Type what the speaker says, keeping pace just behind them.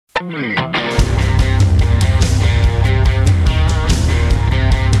Welcome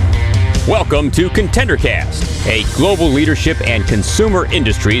to ContenderCast, a global leadership and consumer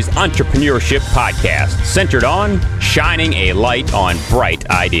industries entrepreneurship podcast centered on shining a light on bright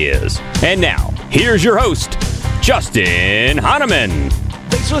ideas. And now, here's your host, Justin Hahnemann.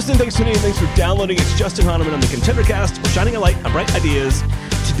 Thanks for listening, thanks for tuning in, thanks for downloading. It's Justin Hahnemann on the ContenderCast. We're shining a light on bright ideas.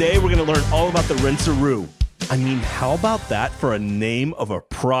 Today, we're going to learn all about the Rinse-A-Roo. I mean, how about that for a name of a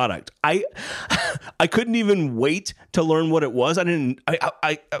product? I couldn't even wait to learn what it was.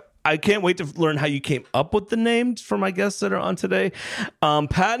 I can't wait to learn how you came up with the names for my guests that are on today.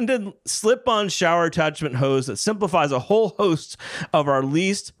 Patented slip-on shower attachment hose that simplifies a whole host of our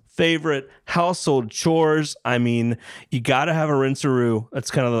least favorite household chores. I mean, you got to have a Rinse-A-Roo.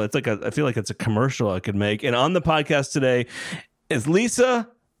 It's I feel like it's a commercial I could make. And on the podcast today is Lisa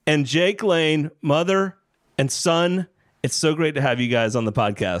and Jake Lane, mother and son. It's so great to have you guys on the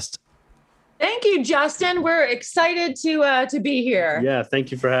podcast. Thank you, Justin. We're excited to be here. Yeah,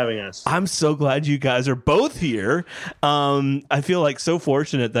 thank you for having us. I'm so glad you guys are both here. I feel like so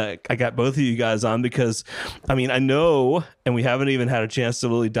fortunate that I got both of you guys on because, I mean, I know, and we haven't even had a chance to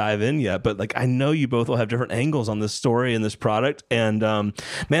really dive in yet, but like I know you both will have different angles on this story and this product. And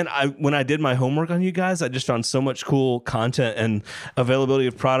man, when I did my homework on you guys, I just found so much cool content and availability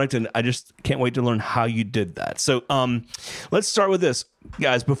of product, and I just can't wait to learn how you did that. So let's start with this.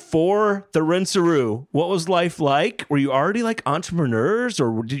 Guys, before the Rinse-A-Roo, what was life like? Were you already like entrepreneurs,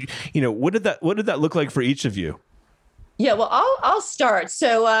 or did what did that look like for each of you? Yeah, well, I'll start.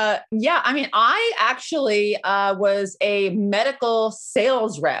 So, I mean, I actually was a medical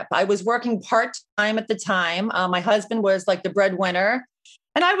sales rep. I was working part-time at the time. My husband was like the breadwinner,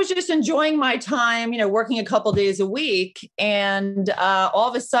 and I was just enjoying my time, working a couple days a week. And all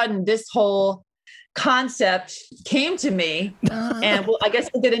of a sudden, this whole concept came to me, and I guess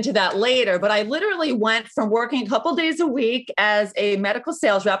we'll get into that later, but I literally went from working a couple days a week as a medical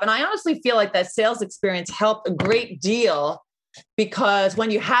sales rep. And I honestly feel like that sales experience helped a great deal, because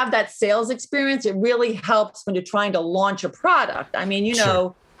when you have that sales experience, it really helps when you're trying to launch a product. I mean,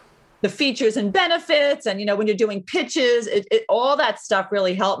 Sure. The features and benefits, and, when you're doing pitches, all that stuff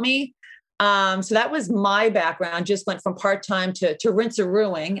really helped me. So that was my background, just went from part-time to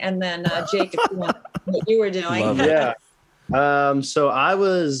Rinse-A-Rooing. And then Jake, if you want what you were doing. Yeah. So I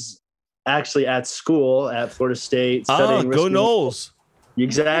was actually at school at Florida State studying Go Noles.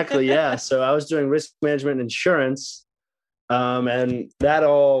 Exactly. Yeah. So I was doing risk management and insurance. And that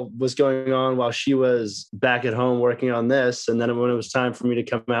all was going on while she was back at home working on this. And then when it was time for me to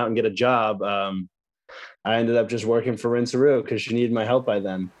come out and get a job, I ended up just working for Rinse-A-Roo because she needed my help by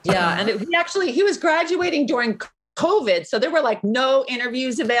then. Yeah. And he was graduating during COVID. So there were like no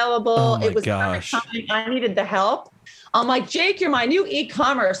interviews available. Oh my it was gosh. I needed the help. I'm like, Jake, you're my new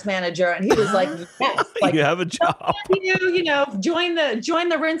e-commerce manager. And he was like, yes. Like, you have a job. Join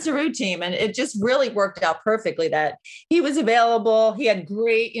the Rinse-A-Roo team. And it just really worked out perfectly that he was available. He had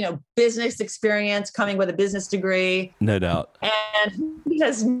great, business experience coming with a business degree. No doubt. And he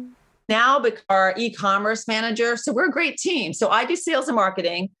has now become our e-commerce manager. So we're a great team. So I do sales and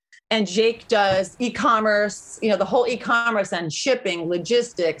marketing, and Jake does e-commerce, the whole e-commerce and shipping,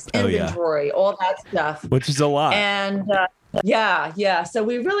 logistics, inventory, all that stuff. Which is a lot. And yeah. So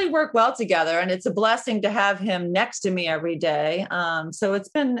we really work well together, and it's a blessing to have him next to me every day. So it's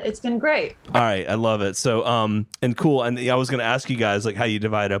been great. All right. I love it. So, and cool. And I was going to ask you guys like how you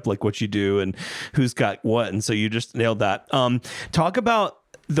divide up like what you do and who's got what. And so you just nailed that. Talk about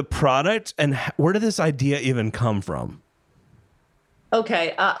the product and where did this idea even come from?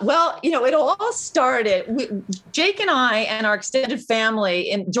 Okay. Well, it all started. Jake and I and our extended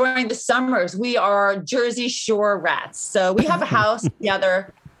family, during the summers, we are Jersey Shore rats. So we have a house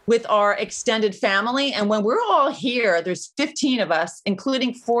together with our extended family. And when we're all here, there's 15 of us,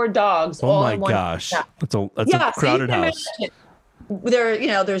 including 4 dogs. Oh my gosh. That's a crowded house.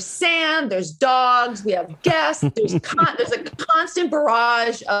 There's sand, there's dogs, we have guests, there's a constant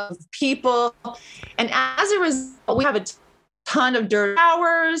barrage of people. And as a result, we have a ton of dirty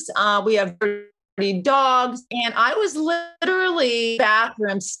showers. We have dirty dogs. And I was literally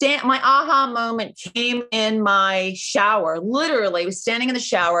bathroom my aha moment came in my shower. Literally, I was standing in the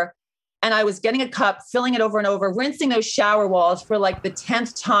shower, and I was getting a cup, filling it over and over, rinsing those shower walls for like the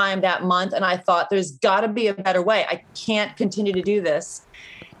 10th time that month. And I thought, there's got to be a better way. I can't continue to do this.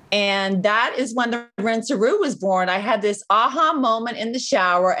 And that is when the Rinse-A-Roo was born. I had this aha moment in the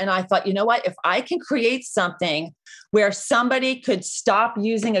shower, and I thought, you know what? If I can create something where somebody could stop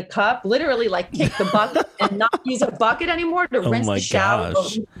using a cup, literally like kick the bucket and not use a bucket anymore to rinse the shower or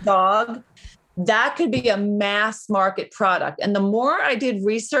the dog, that could be a mass market product. And the more I did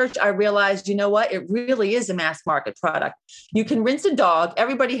research, I realized, you know what? It really is a mass market product. You can rinse a dog.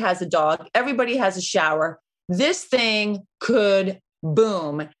 Everybody has a dog. Everybody has a shower. This thing could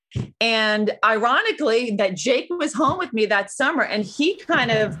boom. And ironically, that Jake was home with me that summer, and he kind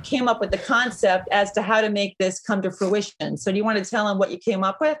of came up with the concept as to how to make this come to fruition. So do you want to tell him what you came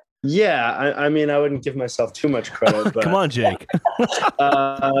up with? Yeah, I mean, I wouldn't give myself too much credit, but Come on, Jake.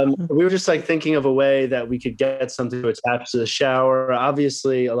 We were just like thinking of a way that we could get something to attach to the shower.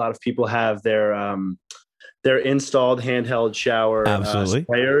 Obviously, a lot of people have their installed handheld shower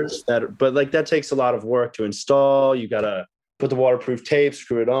sprayers but like that takes a lot of work to install. You gotta put the waterproof tape,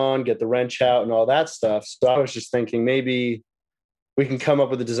 screw it on, get the wrench out, and all that stuff. So I was just thinking maybe we can come up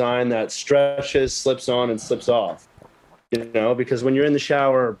with a design that stretches, slips on, and slips off. Because when you're in the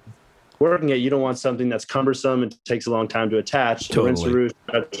shower working it, you don't want something that's cumbersome and takes a long time to attach. Totally. The rinse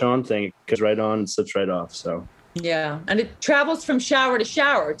stretch on thing, it goes right on and slips right off. So yeah, and it travels from shower to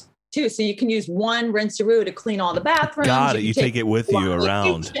shower too, so you can use one rinse-a-roo to clean all the bathrooms. Got it. You take it with you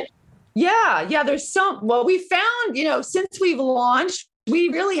around. Yeah. There's we found, since we've launched, we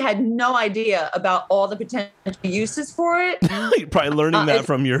really had no idea about all the potential uses for it. You're probably learning that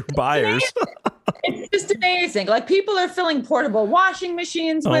from your buyers. It's just amazing. Like people are filling portable washing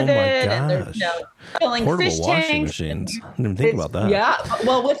machines with it, and they're filling portable fish washing tanks. machines. I didn't even think about that. Yeah.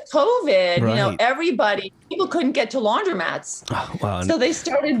 Well, with COVID, Right. people couldn't get to laundromats. Oh, wow. So they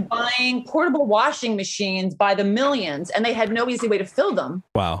started buying portable washing machines by the millions, and they had no easy way to fill them.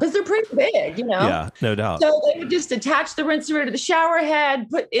 Wow. Because they're pretty big, Yeah, no doubt. So they would just attach the rinse-a-roo to the shower head,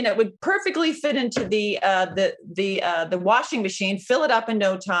 it would perfectly fit into the washing machine, fill it up in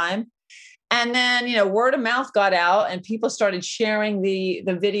no time. And then, word of mouth got out and people started sharing the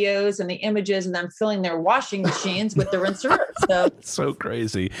videos and the images and them filling their washing machines with the rinse-a-roo. So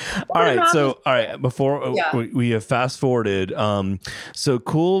crazy. All right. Before we have fast forwarded, so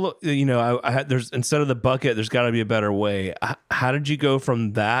cool. There's instead of the bucket, there's got to be a better way. How did you go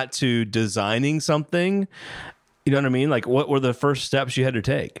from that to designing something? You know what I mean? Like what were the first steps you had to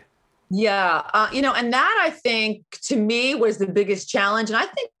take? Yeah. And that I think to me was the biggest challenge. And I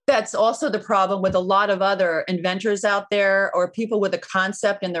think that's also the problem with a lot of other inventors out there or people with a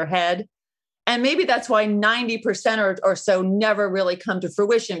concept in their head. And maybe that's why 90% or so never really come to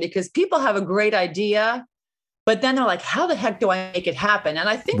fruition, because people have a great idea, but then they're like, how the heck do I make it happen? And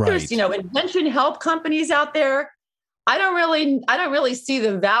I think there's, invention help companies out there. I don't really see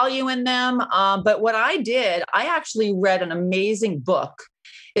the value in them. But what I did, I actually read an amazing book.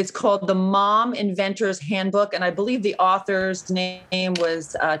 It's called The Mom Inventor's Handbook. And I believe the author's name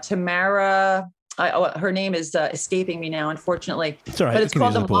was Tamara. Her name is escaping me now, unfortunately. It's all right. But it's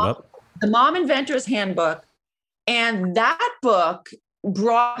called The Mom Inventor's Handbook. And that book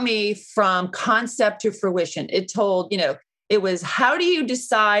brought me from concept to fruition. It told, it was how do you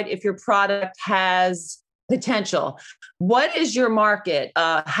decide if your product has potential? What is your market?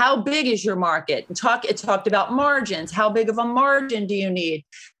 How big is your market? It talked about margins. How big of a margin do you need?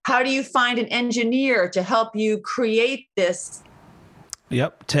 How do you find an engineer to help you create this?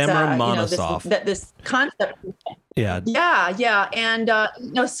 Yep, Tamara Monosoff. This concept. Yeah.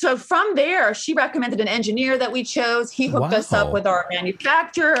 And so from there, she recommended an engineer that we chose. He hooked us up with our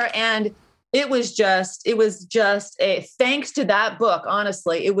manufacturer, and it was just a thanks to that book.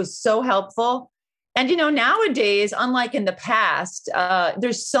 Honestly, it was so helpful. And, nowadays, unlike in the past,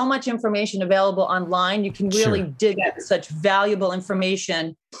 there's so much information available online. You can really dig at such valuable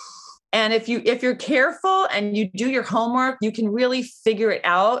information. And if you're careful and you do your homework, you can really figure it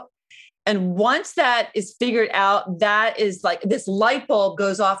out. And once that is figured out, that is like this light bulb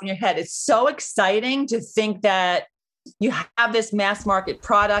goes off in your head. It's so exciting to think that you have this mass market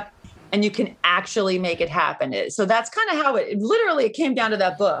product and you can actually make it happen. So that's kind of how it came down to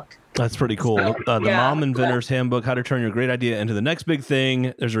that book. That's pretty cool. The Mom Inventor's Handbook, How to Turn Your Great Idea into the Next Big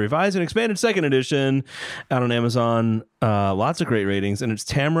Thing. There's a revised and expanded second edition out on Amazon. Lots of great ratings. And it's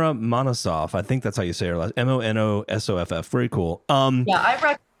Tamara Monosoff. I think that's how you say her last. Monosoff. Very cool. I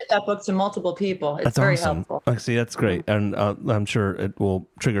recommend that book to multiple people. It's very helpful. See, that's great. And I'm sure it will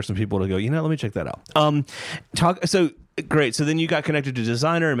trigger some people to go, let me check that out. So great. So then you got connected to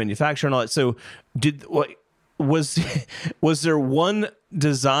designer and manufacturer and all that. So was there one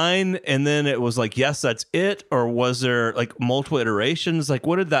design and then it was like, yes, that's it? Or was there like multiple iterations? Like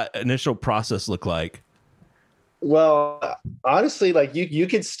what did that initial process look like? Well, honestly, like you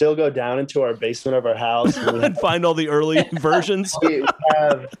could still go down into our basement of our house and find all the early versions.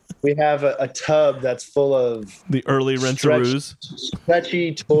 We have a tub that's full of the early rinse-a-roos,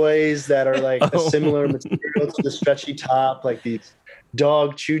 stretchy toys that are like a similar material to the stretchy top, like these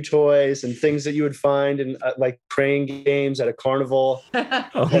dog chew toys and things that you would find in like crane games at a carnival.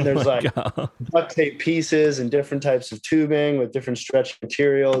 And there's like duct tape pieces and different types of tubing with different stretch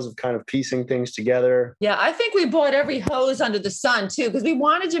materials of kind of piecing things together. Yeah, I think we bought every hose under the sun too, because we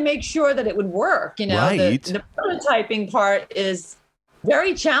wanted to make sure that it would work. You know, Right. the prototyping part is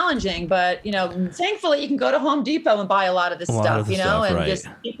very challenging, but you know, thankfully you can go to Home Depot and buy a lot of this stuff, you know, and right. just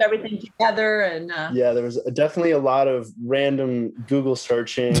keep everything together. And Yeah, there was definitely a lot of random Google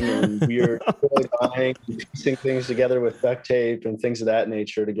searching, and we were really buying and piecing things together with duct tape and things of that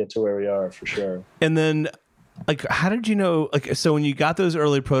nature to get to where we are, for sure. And then, like, how did you know, like, so when you got those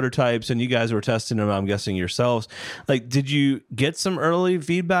early prototypes and you guys were testing them, I'm guessing yourselves, like, did you get some early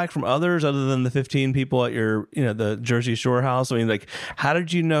feedback from others other than the 15 people at your, you know, the Jersey Shore house? I mean, like, how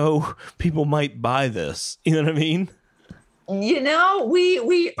did you know people might buy this? You know what I mean? you know,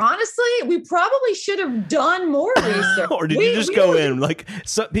 we honestly, we probably should have done more research. Or did you just go in like,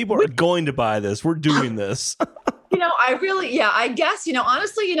 some people are going to buy this, we're doing this? You know, I guess, you know,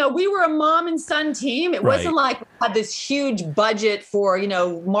 honestly, you know, we were a mom and son team. It wasn't like we had this huge budget for, you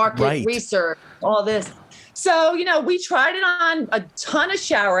know, market research, all this. So, you know, we tried it on a ton of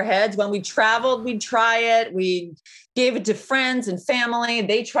shower heads. When we traveled, we'd try it. We gave it to friends and family.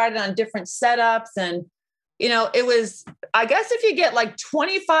 They tried it on different setups. And, you know, it was, I guess if you get like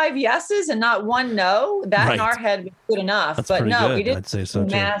 25 yeses and not one no, that in our head was good enough. That's but no, good. we didn't I'd say so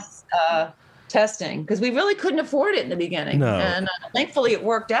mass testing because we really couldn't afford it in the beginning. No. And thankfully it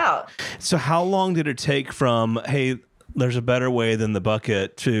worked out. So how long did it take from, hey, there's a better way than the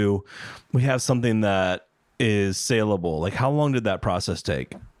bucket to we have something that is saleable? Like, how long did that process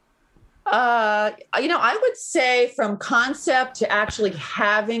take? You know, I would say from concept to actually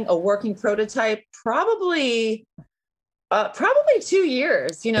having a working prototype, probably 2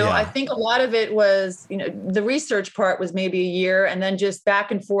 years. You know, I think a lot of it was, you know, the research part was maybe a year, and then just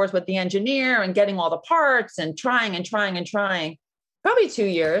back and forth with the engineer and getting all the parts and trying. Probably 2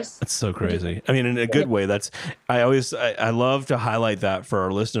 years. That's so crazy. I mean, in a good way. I love to highlight that for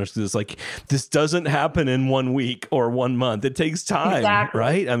our listeners, because it's like, this doesn't happen in 1 week or 1 month. It takes time,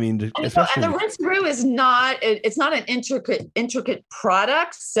 right? I mean, and the rinse-a-roo is it's not an intricate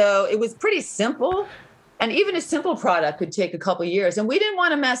product. So it was pretty simple. And even a simple product could take a couple of years. And we didn't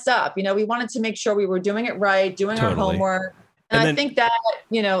want to mess up. You know, we wanted to make sure we were doing it right, doing our homework. And I think that,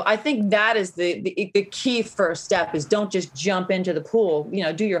 you know, is the key first step is don't just jump into the pool, you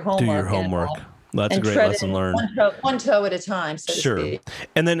know, do your homework. That's a great lesson learned. One toe at a time, so to speak.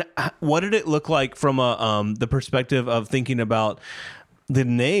 And then what did it look like from the perspective of thinking about the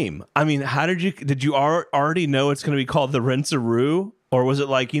name? I mean, did you already know it's going to be called the Rinse-a-Roo? Or was it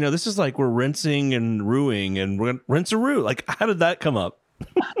like, you know, this is like we're rinsing and rooing and we're Rinse-a-Roo? Like, how did that come up?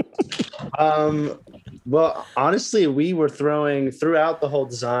 Well, honestly, we were throwing throughout the whole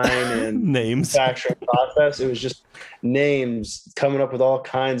design and names manufacturing process. It was just names coming up with all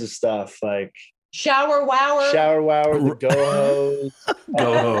kinds of stuff like Shower Wower, the Go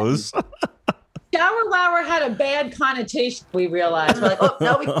Hose. Shower Wower had a bad connotation. We realized we're like, oh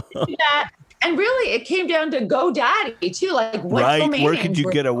no, we can't do that. And really, it came down to GoDaddy too. Like, what where could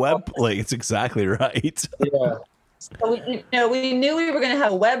you get a web? Like, it's exactly right. Yeah. So we knew we were going to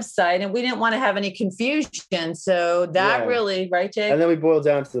have a website, and we didn't want to have any confusion. So that really, right, Jake? And then we boiled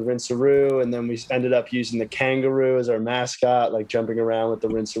down to the Rinse-a-Roo, and then we ended up using the kangaroo as our mascot, like jumping around with the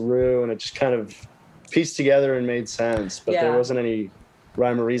Rinse-a-Roo, and it just kind of pieced together and made sense. But there wasn't any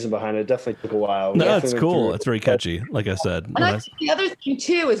rhyme or reason behind it. It definitely took a while. No, it's cool. It's very catchy, like I said. And I think the other thing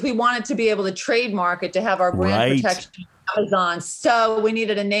too is we wanted to be able to trademark it to have our brand protection on Amazon. So we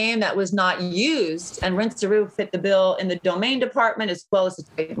needed a name that was not used, and Rinse-a-Roo fit the bill in the domain department as well as the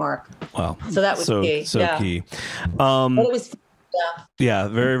trademark. Wow. So that was key. So key. But it was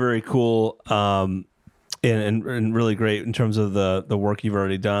very, very cool. And really great in terms of the work you've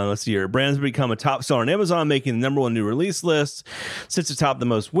already done. Let's see here. Brand's become a top seller on Amazon, making the #1 new release list. Sits atop the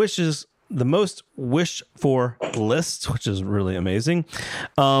most wished for lists, which is really amazing.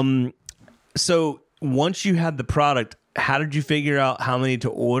 So once you had the product, how did you figure out how many to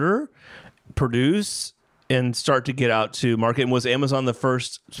order, produce, and start to get out to market? And was Amazon the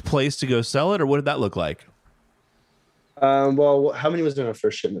first place to go sell it, or what did that look like? Well, how many was in our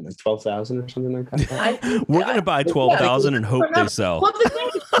first shipment? Like 12,000 or something like that? We're going to buy 12,000 and hope they sell.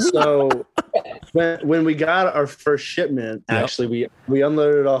 So when we got our first shipment, actually, we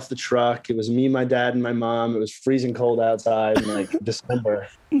unloaded it off the truck. It was me, my dad, and my mom. It was freezing cold outside in like December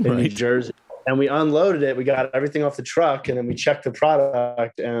in New Jersey. And we unloaded it. We got everything off the truck, and then we checked the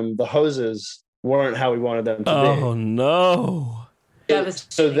product, and the hoses weren't how we wanted them to be. Oh, no.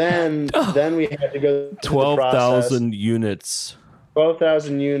 So then we had to go 12,000 units.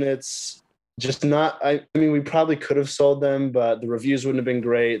 12,000 units. Just not. I mean, we probably could have sold them, but the reviews wouldn't have been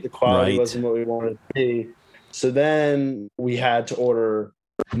great. The quality wasn't what we wanted to be. So then we had to order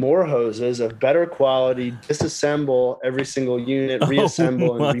more hoses of better quality, disassemble every single unit,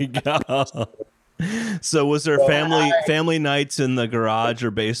 reassemble. Oh my God. So was there family nights in the garage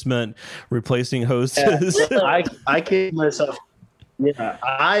or basement replacing hoses? Yeah, I gave myself. Yeah,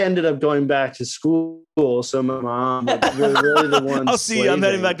 I ended up going back to school, so my mom was really the one. I'll see. I'm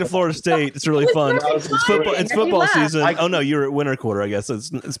heading back to Florida State. It's really fun. It's football season. Oh no, you're at winter quarter. I guess it's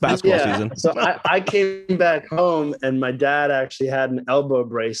basketball season. So I came back home, and my dad actually had an elbow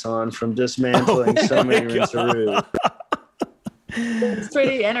brace on from dismantling so many Rinse-A-Roo. It's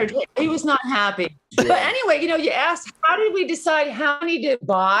pretty entertaining. He was not happy. Yeah. But anyway, you asked, how did we decide how many to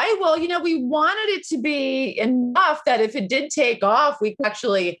buy? Well, we wanted it to be enough that if it did take off, we could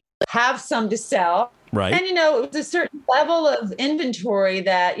actually have some to sell. Right. And, it was a certain level of inventory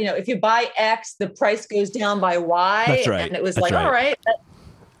that, if you buy X, the price goes down by Y. That's right. And it was all right.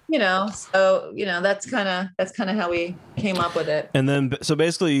 So, that's kind of how we came up with it. And then, so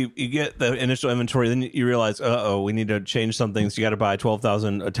basically you get the initial inventory, then you realize, we need to change something. So you got to buy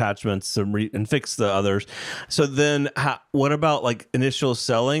 12,000 attachments and fix the others. So then what about like initial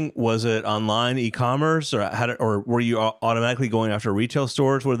selling? Was it online e-commerce or were you automatically going after retail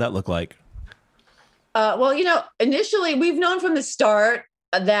stores? What did that look like? Well, initially we've known from the start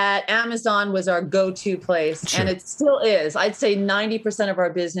that Amazon was our go-to place, sure. And it still is. I'd say 90% of our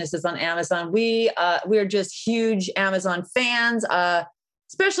business is on Amazon. We're just huge Amazon fans,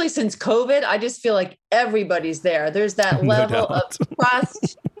 especially since COVID. I just feel like everybody's there. There's that level of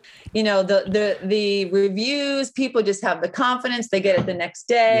trust. The reviews, people just have the confidence. They get it the next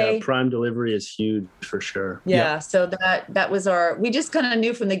day. Yeah, Prime delivery is huge for sure. Yeah. Yep. So that was we just kind of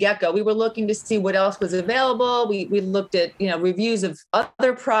knew from the get-go. We were looking to see what else was available. We looked at, reviews of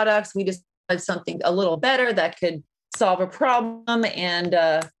other products. We just wanted something a little better that could solve a problem.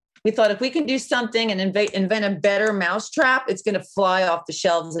 And we thought if we can do something and invent a better mousetrap, it's going to fly off the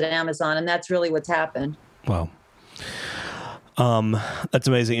shelves at Amazon. And that's really what's happened. Wow. That's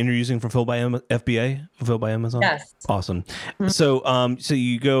amazing. And you're using Fulfilled by Fulfilled by Amazon? Yes. Awesome. Mm-hmm. So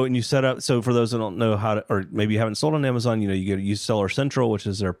you go and you set up, so for those that don't know how to, or maybe you haven't sold on Amazon, you go to use Seller Central, which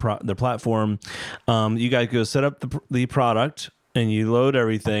is their platform. You guys go set up the product and you load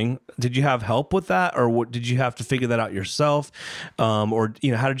everything. Did you have help with that, or did you have to figure that out yourself? Or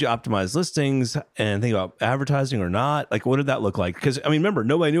how did you optimize listings and think about advertising or not? Like, what did that look like? Because remember,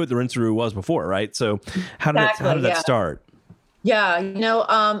 nobody knew what the Rinse-A-Roo was before, right? So how did that start? Yeah.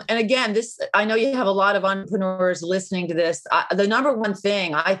 And again, I know you have a lot of entrepreneurs listening to this. The number one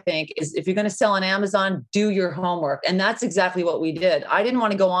thing I think is if you're going to sell on Amazon, do your homework. And that's exactly what we did. I didn't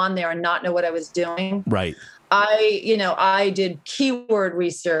want to go on there and not know what I was doing. Right. I did keyword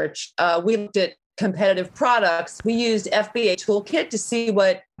research. We looked at competitive products. We used FBA Toolkit to see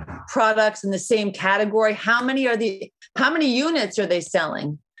what products in the same category, how many units are they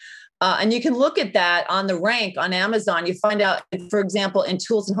selling? And you can look at that on the rank on Amazon. You find out, for example, in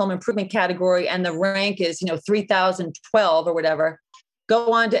tools and home improvement category, and the rank is, 3012 or whatever.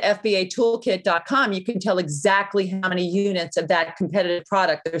 Go on to FBAtoolkit.com. You can tell exactly how many units of that competitive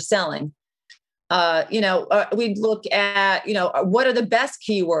product they're selling. We'd look at, what are the best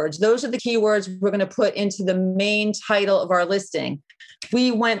keywords? Those are the keywords we're going to put into the main title of our listing.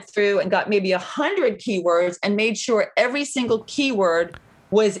 We went through and got maybe 100 keywords and made sure every single keyword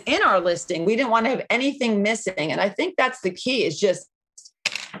was in our listing. We didn't want to have anything missing. And I think that's the key, is just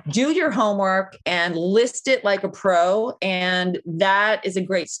do your homework and list it like a pro. And that is a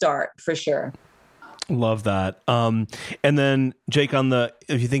great start for sure. Love that. And then Jake,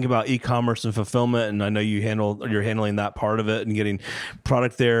 if you think about e-commerce and fulfillment, and I know you're handling that part of it and getting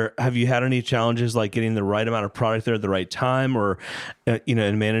product there, have you had any challenges like getting the right amount of product there at the right time, or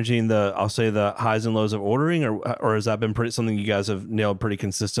and managing the highs and lows of ordering, or has that been something you guys have nailed pretty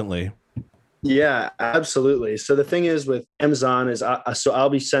consistently? Yeah, absolutely. So the thing is with Amazon is I'll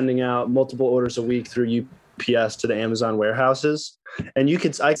be sending out multiple orders a week through UPS to the Amazon warehouses, and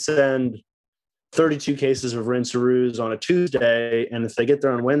I send 32 cases of Rinse-A-Roos on a Tuesday. And if they get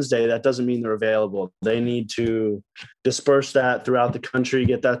there on Wednesday, that doesn't mean they're available. They need to disperse that throughout the country,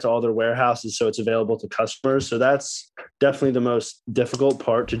 get that to all their warehouses so it's available to customers. So that's definitely the most difficult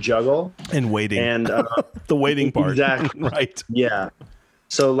part to juggle. And waiting. And the waiting part. Exactly. Right. Yeah.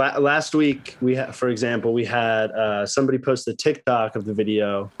 So last week, we had somebody post a TikTok of the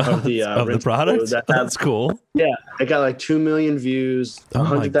video of the product. That's cool. Yeah. It got like 2 million views,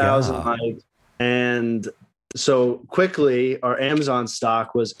 100,000 likes. And so quickly, our Amazon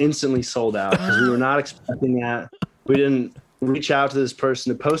stock was instantly sold out because we were not expecting that. We didn't reach out to this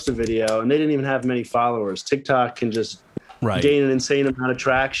person to post a video, and they didn't even have many followers. TikTok can just gain an insane amount of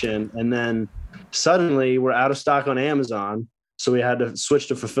traction, and then suddenly we're out of stock on Amazon. So we had to switch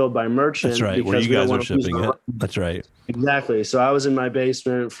to Fulfilled by Merchant. That's right, where you guys are shipping it. That's right. Exactly. So I was in my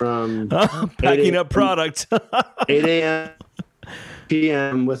basement from packing up product 8 a.m.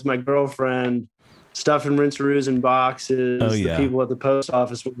 p.m. with my girlfriend, stuffing rinse-a-roos in boxes. The people at the post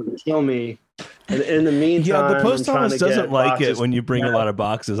office were going to kill me. And in the meantime, the post office doesn't like it when you bring a lot of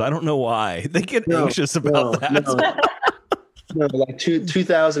boxes. I don't know why. They get anxious about that. No, like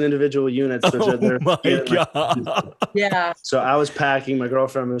 2,000 individual units. God. Yeah. So I was packing, my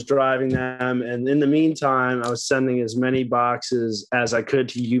girlfriend was driving them. And in the meantime, I was sending as many boxes as I could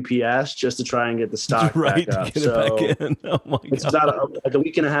to UPS just to try and get the stock back up. It's about like a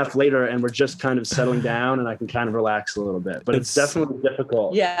week and a half later, and we're just kind of settling down, and I can kind of relax a little bit. But it's definitely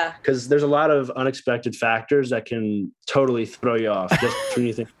difficult. Yeah. Because there's a lot of unexpected factors that can totally throw you off just when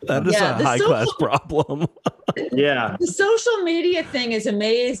you think that is a high-class problem. Yeah. The social media thing is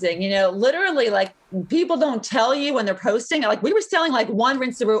amazing. Literally, like, people don't tell you when they're posting. Like, we were selling like one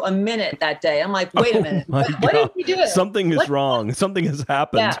rinse-a-roo a minute that day. I'm like, wait a minute. What did we do? Something is wrong. Something has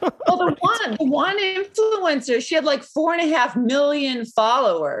happened. Yeah. Well, the one influencer, she had like 4.5 million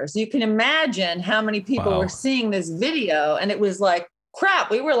followers. You can imagine how many people were seeing this video. And it was like,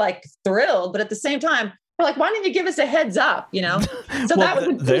 crap. We were like thrilled. But at the same time, we're like, why didn't you give us a heads up? So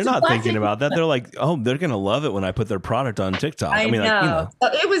they're not thinking about that. They're like, oh, they're going to love it when I put their product on TikTok. I mean, know.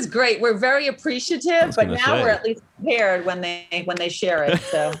 It was great. We're very appreciative, but now we're at least prepared when they share it.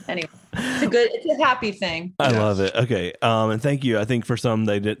 So anyway, it's a happy thing. I love it. Okay. And thank you. I think for some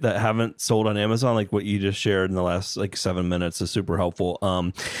that haven't sold on Amazon, like what you just shared in the last like 7 minutes is super helpful.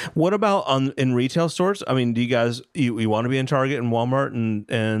 What about in retail stores? I mean, do you guys, you want to be in Target and Walmart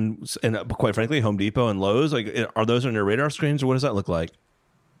and quite frankly, Home Depot and Lowe's? Like, are those on your radar screens, or what does that look like?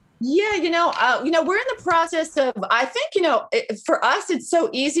 Yeah, we're in the process of, I think, for us, it's so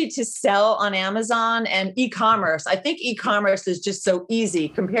easy to sell on Amazon and e-commerce. I think e-commerce is just so easy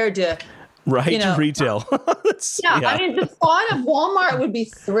compared to retail. I mean, the thought of Walmart would be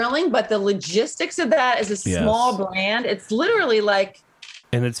thrilling, but the logistics of that as a small brand, it's literally like,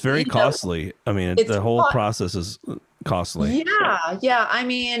 and it's very costly. I mean, the whole process is costly. Yeah. I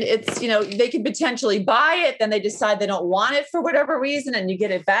mean, it's, they could potentially buy it, then they decide they don't want it for whatever reason, and you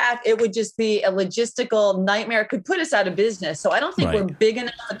get it back. It would just be a logistical nightmare. It could put us out of business. So I don't think we're big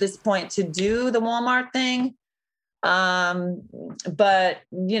enough at this point to do the Walmart thing. But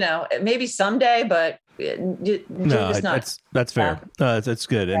maybe someday, but that's fair. That's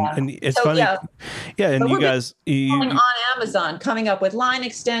good. And it's funny. And you guys on Amazon coming up with line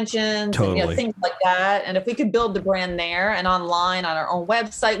extensions, and, things like that. And if we could build the brand there and online on our own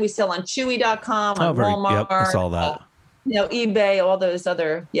website, we sell on Chewy.com, on Walmart, I saw that. eBay, all those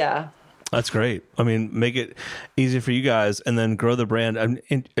other, That's great. I mean, make it easy for you guys and then grow the brand.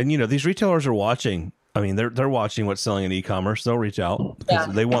 And these retailers are watching. I mean, they're watching what's selling in e-commerce. They'll reach out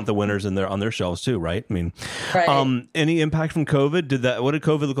because they want the winners on their shelves too, right? I mean, any impact from COVID? What did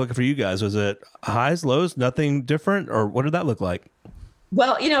COVID look like for you guys? Was it highs, lows, nothing different, or what did that look like?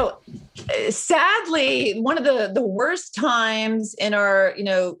 Well, sadly, one of the worst times in our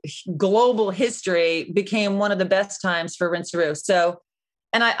global history became one of the best times for Rinse-A-Roo. So.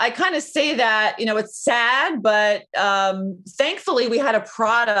 And I kind of say that, it's sad, but thankfully we had a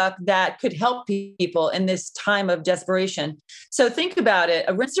product that could help people in this time of desperation. So think about it.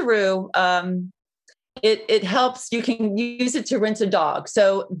 A Rinse-A-Roo, it helps. You can use it to rinse a dog.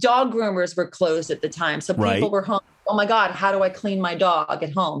 So dog groomers were closed at the time. So people were home. Oh my God, how do I clean my dog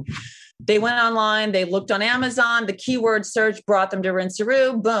at home? They went online, they looked on Amazon, the keyword search brought them to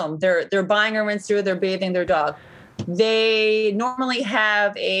Rinse-A-Roo. Boom, they're buying a Rinse-A-Roo, they're bathing their dog. They normally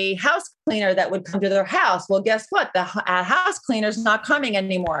have a house cleaner that would come to their house. Well, guess what? The house cleaner's not coming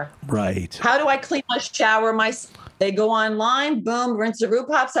anymore. Right. How do I clean my shower? They go online, boom, Rinse-A-Roo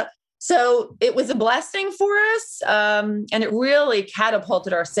pops up. So it was a blessing for us. And it really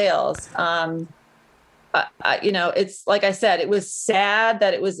catapulted our sales. It's like I said, it was sad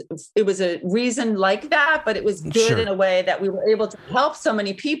that it was a reason like that, but it was good in a way that we were able to help so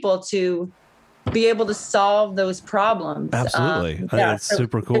many people to be able to solve those problems. Absolutely. I think that's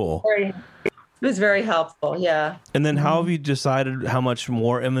super cool. It was very helpful. Yeah. And then how have you decided how much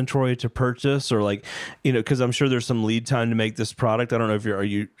more inventory to purchase, or because I'm sure there's some lead time to make this product. I don't know if are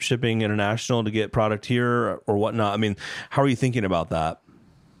you shipping international to get product here or whatnot? I mean, how are you thinking about that?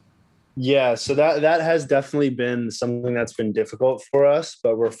 Yeah, so that has definitely been something that's been difficult for us,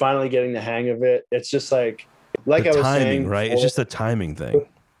 but we're finally getting the hang of it. It's just like the I was timing, saying, right? It's just a timing thing.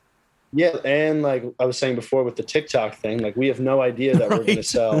 Yeah, and like I was saying before with the TikTok thing, like we have no idea that we're going to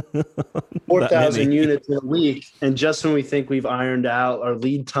sell 4,000 units in a week, and just when we think we've ironed out our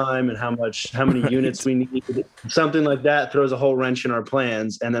lead time and how many units we need, something like that throws a whole wrench in our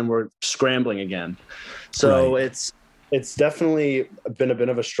plans, and then we're scrambling again. So it's definitely been a bit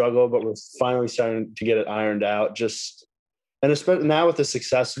of a struggle, but we're finally starting to get it ironed out. And especially now with the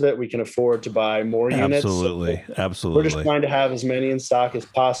success of it, we can afford to buy more units. Absolutely. We're just trying to have as many in stock as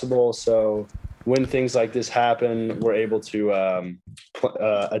possible. So when things like this happen, we're able to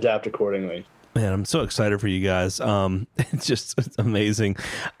adapt accordingly. Man, I'm so excited for you guys. It's amazing.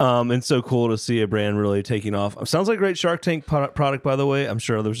 And so cool to see a brand really taking off. Sounds like a great Shark Tank product, by the way. I'm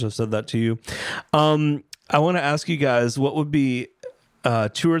sure others have said that to you. I want to ask you guys, what would be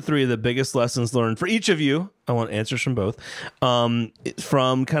 2 or 3 of the biggest lessons learned for each of you? I want answers from both,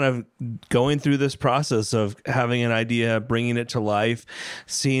 from kind of going through this process of having an idea, bringing it to life,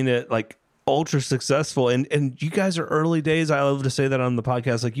 seeing it like ultra successful. And you guys are early days. I love to say that on the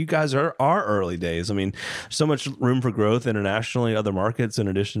podcast. Like, you guys are early days. I mean, so much room for growth internationally, other markets in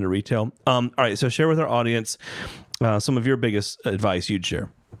addition to retail. All right. So share with our audience some of your biggest advice you'd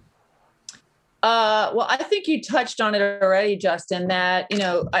share. Well, I think you touched on it already, Justin, that,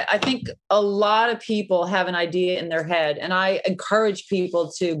 I think a lot of people have an idea in their head, and I encourage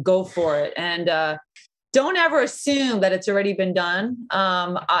people to go for it. And don't ever assume that it's already been done.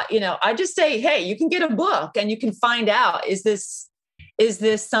 I just say, hey, you can get a book and you can find out, is this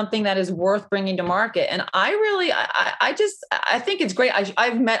something that is worth bringing to market? And I think it's great.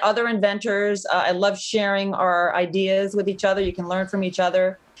 I've met other inventors. I love sharing our ideas with each other. You can learn from each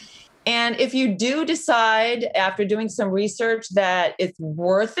other. And if you do decide after doing some research that it's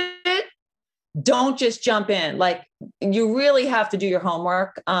worth it, don't just jump in. Like, you really have to do your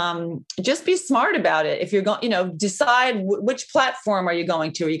homework. Just be smart about it. If you're going, decide which platform are you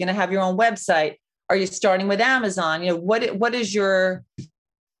going to? Are you going to have your own website? Are you starting with Amazon? What is your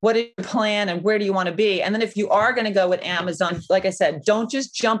plan and where do you want to be? And then if you are going to go with Amazon, like I said, don't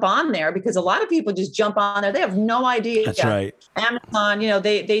just jump on there, because a lot of people just jump on there. They have no idea. That's right. Amazon,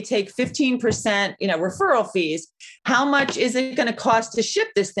 they take 15%, referral fees. How much is it going to cost to ship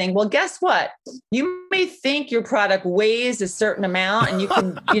this thing? Well, guess what? You may think your product weighs a certain amount and you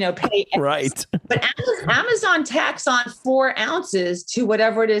can, pay. Right. But Amazon tacks on 4 ounces to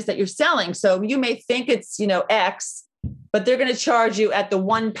whatever it is that you're selling. So you may think it's, X, but they're going to charge you at the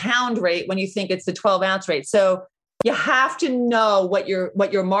 1 pound rate when you think it's the 12 ounce rate. So you have to know what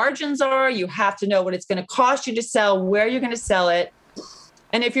your margins are. You have to know what it's going to cost you to sell, where you're going to sell it.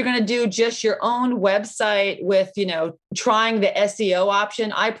 And if you're going to do just your own website with, trying the SEO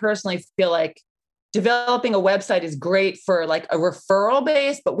option, I personally feel like developing a website is great for like a referral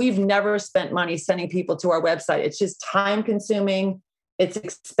base, but we've never spent money sending people to our website. It's just time consuming. It's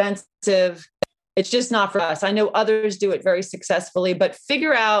expensive. It's just not for us. I know others do it very successfully, but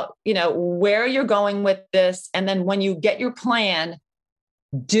figure out, where you're going with this. And then when you get your plan,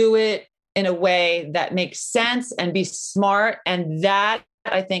 do it in a way that makes sense and be smart. And that,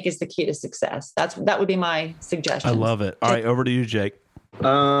 I think, is the key to success. That would be my suggestion. I love it. All right. Over to you, Jake.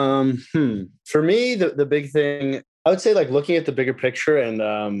 For me, the big thing, I would say, like, looking at the bigger picture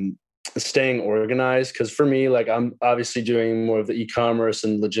and, staying organized. Cause for me, like, I'm obviously doing more of the e-commerce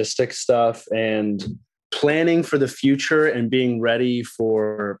and logistics stuff, and planning for the future and being ready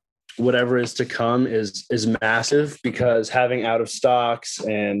for whatever is to come is massive, because having out of stocks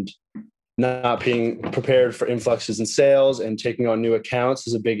and not being prepared for influxes in sales and taking on new accounts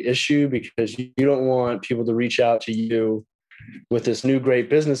is a big issue, because you don't want people to reach out to you with this new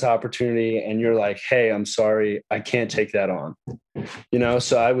great business opportunity and you're like, hey, I'm sorry, I can't take that on.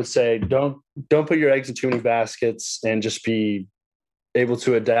 So I would say don't put your eggs in too many baskets, and just be able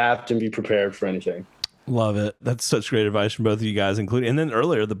to adapt and be prepared for anything. Love it. That's such great advice from both of you guys, including, and then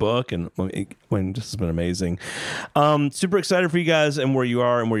earlier the book, and when this has been amazing. Super excited for you guys and where you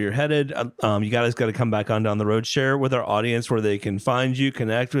are and where you're headed. You guys got to come back on down the road. Share with our audience where they can find you,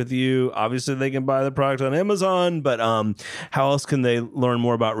 connect with you. Obviously, they can buy the product on Amazon, but how else can they learn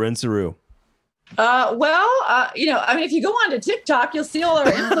more about Rinse-A-Roo? If you go on to TikTok, you'll see all our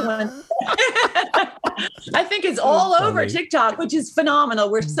influence. I think it's all over TikTok, which is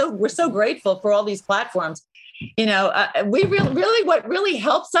phenomenal. We're so grateful for all these platforms. We really what really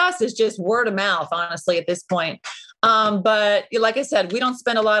helps us is just word of mouth, honestly, at this point. But like I said, we don't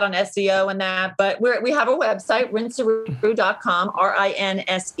spend a lot on SEO and that, but we have a website, rinsearoo.com,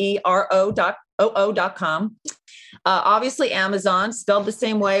 RINSERO.com. Obviously Amazon, spelled the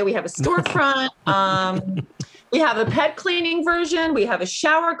same way. We have a storefront. We have a pet cleaning version. We have a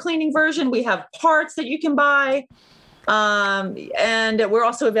shower cleaning version. We have parts that you can buy. And we're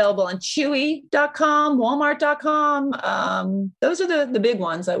also available on Chewy.com, Walmart.com. Those are the big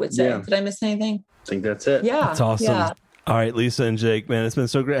ones, I would say. Yeah. Did I miss anything? I think that's it. Yeah. That's awesome. Yeah. All right, Lisa and Jake, man, it's been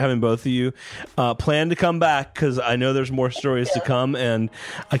so great having both of you. Plan to come back because I know there's more stories to come, and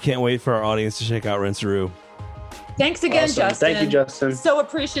I can't wait for our audience to check out Rinse-A-Roo. Thanks again, Awesome. Justin. Thank you, Justin. So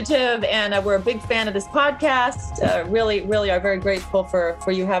appreciative, and we're a big fan of this podcast. Really are very grateful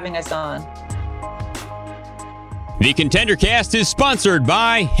for you having us on. The ContenderCast is sponsored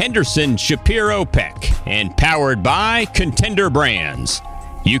by Henderson Shapiro Peck and powered by Contender Brands.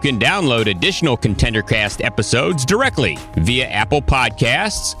 You can download additional ContenderCast episodes directly via Apple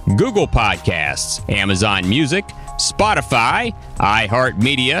Podcasts, Google Podcasts, Amazon Music, Spotify,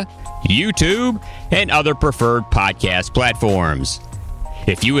 iHeartMedia, YouTube, and other preferred podcast platforms.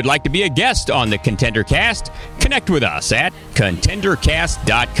 If you would like to be a guest on the ContenderCast, connect with us at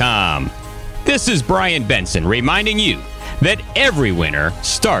contendercast.com. This is Brian Benson reminding you that every winner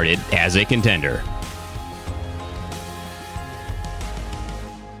started as a contender.